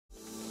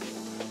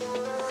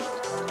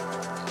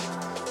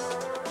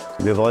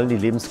Wir wollen die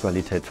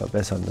Lebensqualität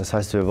verbessern. Das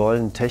heißt, wir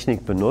wollen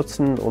Technik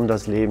benutzen, um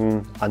das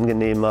Leben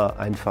angenehmer,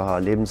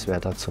 einfacher,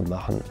 lebenswerter zu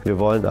machen. Wir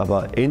wollen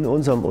aber in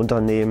unserem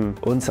Unternehmen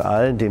uns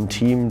allen, dem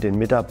Team, den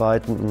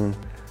Mitarbeitenden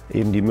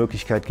eben die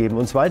Möglichkeit geben,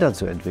 uns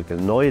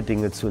weiterzuentwickeln, neue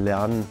Dinge zu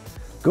lernen,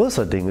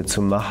 größere Dinge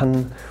zu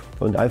machen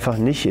und einfach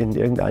nicht in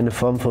irgendeine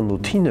Form von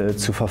Routine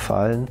zu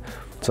verfallen,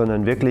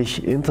 sondern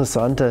wirklich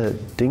interessante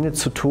Dinge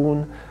zu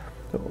tun,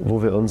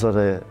 wo wir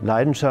unsere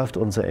Leidenschaft,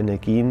 unsere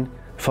Energien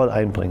voll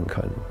einbringen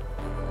können.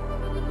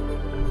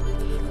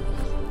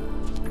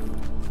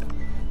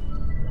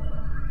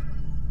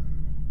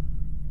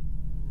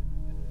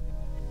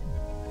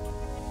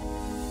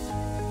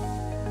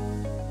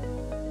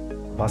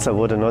 Basler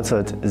wurde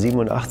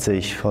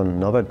 1987 von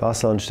Norbert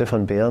Basler und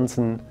Stefan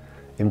Behrensen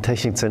im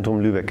Technikzentrum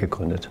Lübeck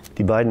gegründet.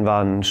 Die beiden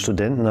waren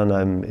Studenten an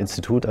einem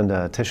Institut an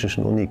der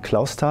Technischen Uni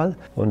Clausthal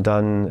und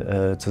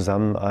dann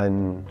zusammen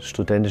einen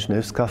studentischen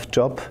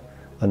Hilfskraftjob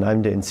an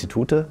einem der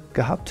Institute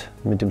gehabt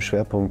mit dem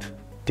Schwerpunkt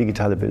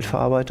digitale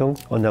Bildverarbeitung.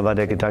 Und da war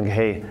der Gedanke,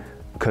 hey,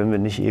 können wir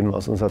nicht eben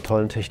aus unserer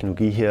tollen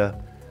Technologie hier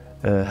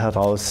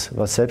heraus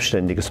was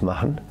Selbstständiges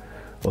machen?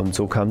 Und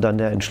so kam dann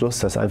der Entschluss,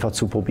 das einfach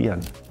zu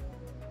probieren.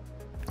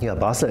 Ja,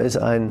 Basler ist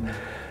ein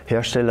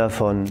Hersteller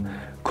von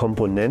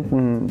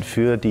Komponenten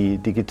für die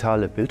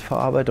digitale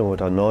Bildverarbeitung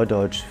oder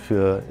neudeutsch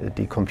für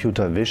die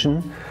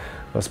Computervision.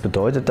 Was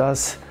bedeutet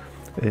das?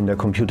 In der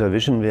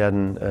Computervision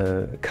werden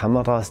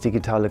Kameras,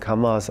 digitale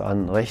Kameras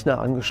an Rechner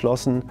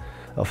angeschlossen,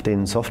 auf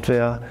denen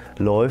Software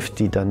läuft,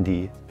 die dann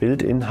die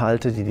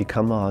Bildinhalte, die die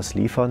Kameras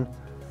liefern,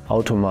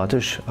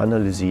 automatisch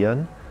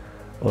analysieren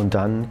und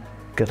dann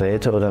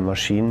Geräte oder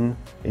Maschinen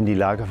in die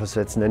Lage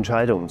versetzen,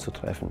 Entscheidungen zu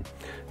treffen.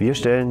 Wir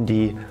stellen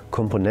die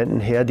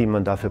Komponenten her, die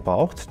man dafür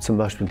braucht, zum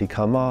Beispiel die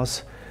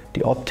Kameras,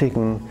 die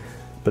Optiken,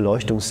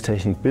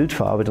 Beleuchtungstechnik,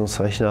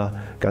 Bildverarbeitungsrechner,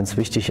 ganz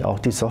wichtig auch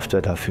die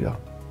Software dafür.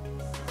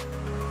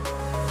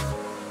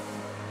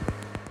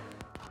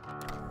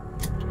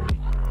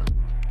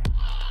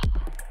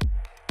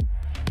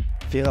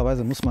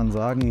 Fairerweise muss man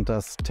sagen,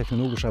 dass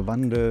technologischer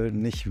Wandel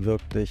nicht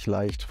wirklich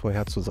leicht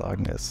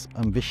vorherzusagen ist.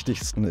 Am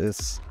wichtigsten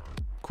ist,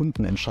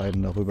 Kunden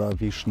entscheiden darüber,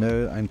 wie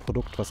schnell ein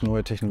Produkt, was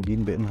neue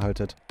Technologien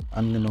beinhaltet,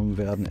 angenommen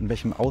werden, in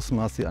welchem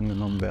Ausmaß sie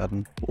angenommen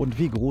werden und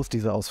wie groß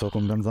diese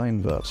Auswirkung dann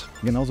sein wird.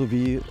 Genauso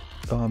wie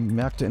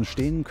Märkte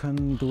entstehen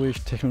können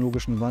durch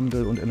technologischen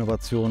Wandel und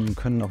Innovationen,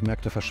 können auch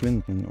Märkte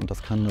verschwinden. Und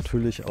das kann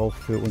natürlich auch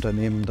für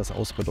Unternehmen das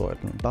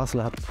ausbedeuten.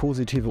 Basler hat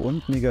positive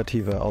und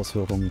negative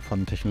Auswirkungen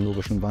von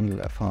technologischem Wandel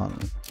erfahren.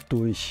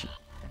 Durch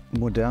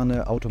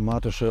moderne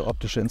automatische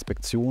optische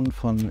Inspektion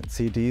von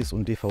CDs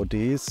und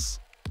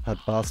DVDs hat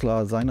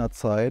Basler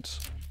seinerzeit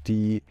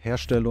die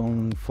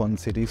Herstellung von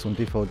CDs und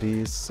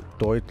DVDs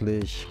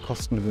deutlich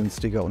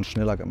kostengünstiger und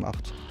schneller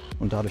gemacht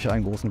und dadurch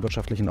einen großen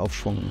wirtschaftlichen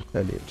Aufschwung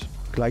erlebt.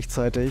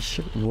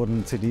 Gleichzeitig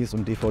wurden CDs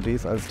und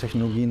DVDs als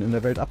Technologien in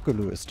der Welt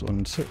abgelöst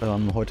und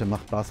heute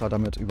macht Basler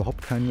damit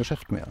überhaupt kein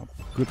Geschäft mehr.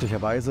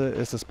 Glücklicherweise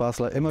ist es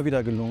Basler immer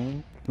wieder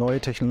gelungen, neue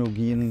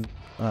Technologien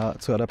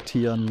zu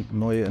adaptieren,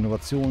 neue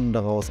Innovationen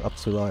daraus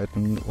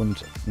abzuleiten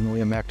und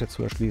neue Märkte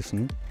zu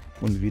erschließen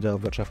und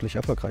wieder wirtschaftlich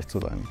erfolgreich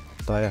zu sein.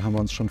 Daher haben wir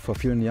uns schon vor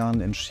vielen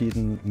Jahren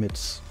entschieden,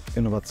 mit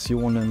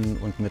Innovationen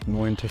und mit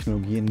neuen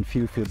Technologien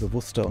viel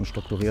bewusster und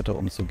strukturierter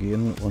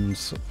umzugehen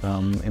und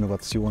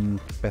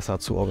Innovationen besser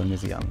zu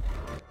organisieren.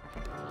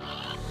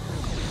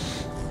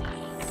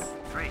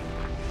 3,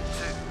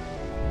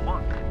 2,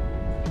 1.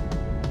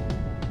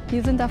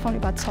 Wir sind davon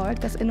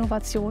überzeugt, dass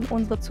Innovation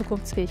unsere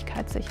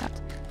Zukunftsfähigkeit sichert.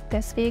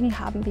 Deswegen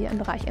haben wir im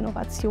Bereich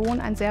Innovation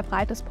ein sehr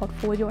breites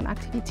Portfolio an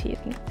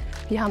Aktivitäten.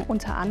 Wir haben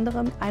unter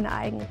anderem eine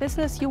eigene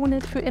Business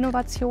Unit für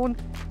Innovation.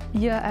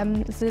 Wir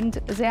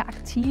sind sehr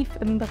aktiv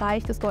im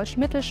Bereich des deutschen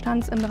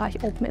Mittelstands, im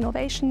Bereich Open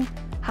Innovation,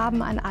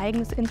 haben ein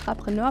eigenes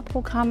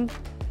Intrapreneur-Programm,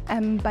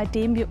 bei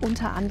dem wir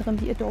unter anderem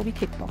die Adobe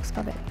Kickbox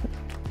verwenden.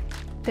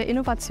 Der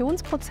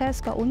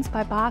Innovationsprozess bei uns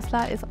bei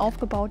Basler ist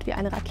aufgebaut wie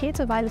eine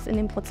Rakete, weil es in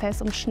dem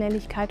Prozess um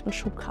Schnelligkeit und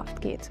Schubkraft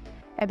geht.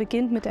 Er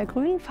beginnt mit der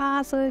grünen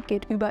Phase,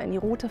 geht über in die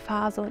rote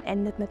Phase und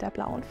endet mit der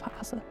blauen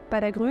Phase. Bei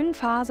der grünen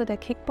Phase der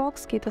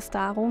Kickbox geht es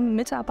darum,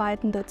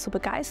 Mitarbeitende zu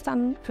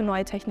begeistern, für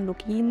neue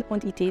Technologien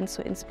und Ideen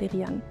zu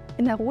inspirieren.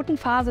 In der roten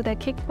Phase der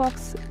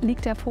Kickbox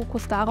liegt der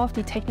Fokus darauf,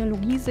 die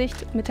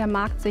Technologiesicht mit der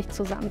Marktsicht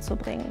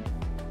zusammenzubringen.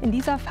 In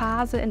dieser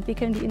Phase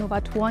entwickeln die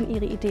Innovatoren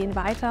ihre Ideen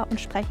weiter und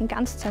sprechen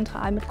ganz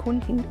zentral mit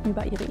Kunden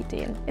über ihre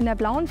Ideen. In der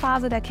blauen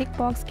Phase der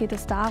Kickbox geht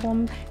es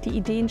darum, die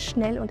Ideen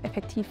schnell und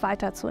effektiv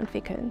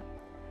weiterzuentwickeln.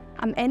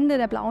 Am Ende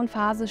der blauen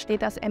Phase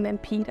steht das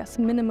MMP, das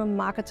Minimum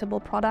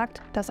Marketable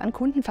Product, das an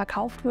Kunden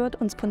verkauft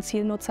wird und von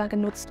Zielnutzer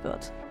genutzt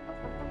wird.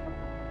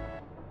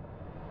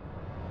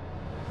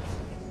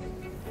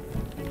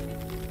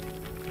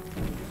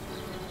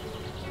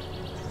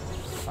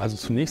 Also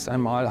zunächst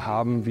einmal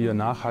haben wir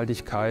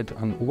Nachhaltigkeit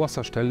an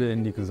oberster Stelle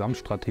in die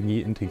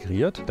Gesamtstrategie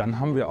integriert. Dann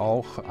haben wir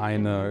auch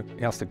eine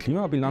erste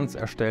Klimabilanz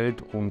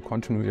erstellt, um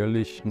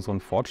kontinuierlich unseren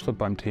Fortschritt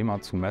beim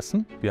Thema zu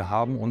messen. Wir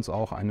haben uns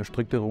auch eine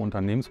striktere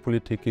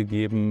Unternehmenspolitik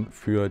gegeben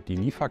für die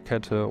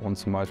Lieferkette und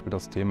zum Beispiel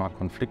das Thema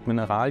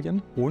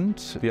Konfliktmineralien.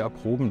 Und wir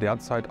erproben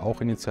derzeit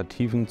auch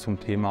Initiativen zum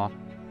Thema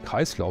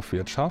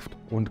Kreislaufwirtschaft,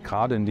 und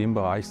gerade in dem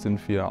Bereich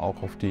sind wir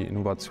auch auf die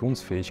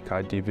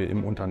Innovationsfähigkeit, die wir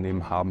im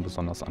Unternehmen haben,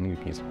 besonders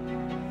angewiesen.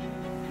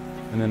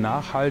 Eine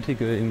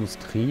nachhaltige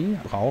Industrie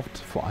braucht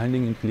vor allen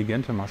Dingen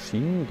intelligente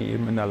Maschinen, die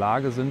eben in der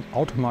Lage sind,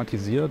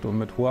 automatisiert und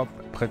mit hoher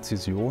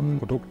Präzision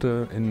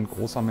Produkte in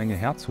großer Menge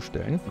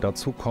herzustellen.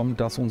 Dazu kommt,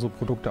 dass unsere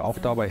Produkte auch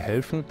dabei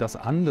helfen, dass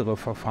andere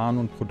Verfahren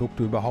und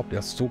Produkte überhaupt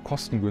erst so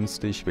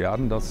kostengünstig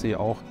werden, dass sie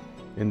auch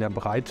in der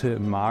Breite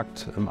im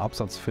Markt im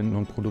Absatz finden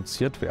und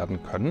produziert werden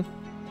können.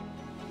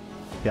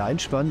 Ja, ein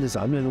spannendes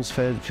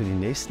Anwendungsfeld für die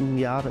nächsten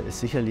Jahre ist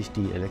sicherlich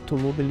die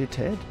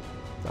Elektromobilität.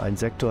 Ein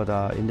Sektor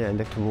da in der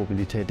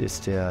Elektromobilität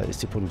ist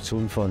die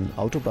Produktion von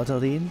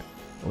Autobatterien.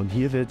 Und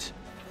hier wird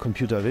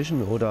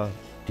Computervision oder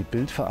die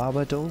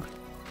Bildverarbeitung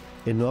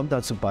enorm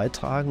dazu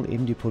beitragen,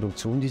 eben die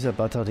Produktion dieser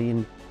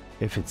Batterien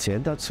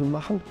effizienter zu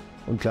machen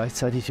und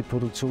gleichzeitig die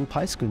Produktion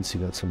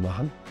preisgünstiger zu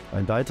machen.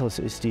 Ein weiteres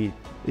ist die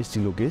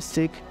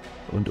Logistik.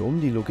 Und um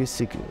die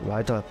Logistik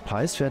weiter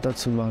preiswerter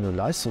zu machen und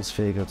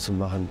leistungsfähiger zu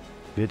machen,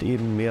 wird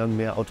eben mehr und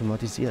mehr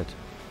automatisiert.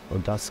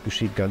 Und das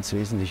geschieht ganz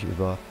wesentlich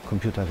über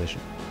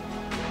Computervision.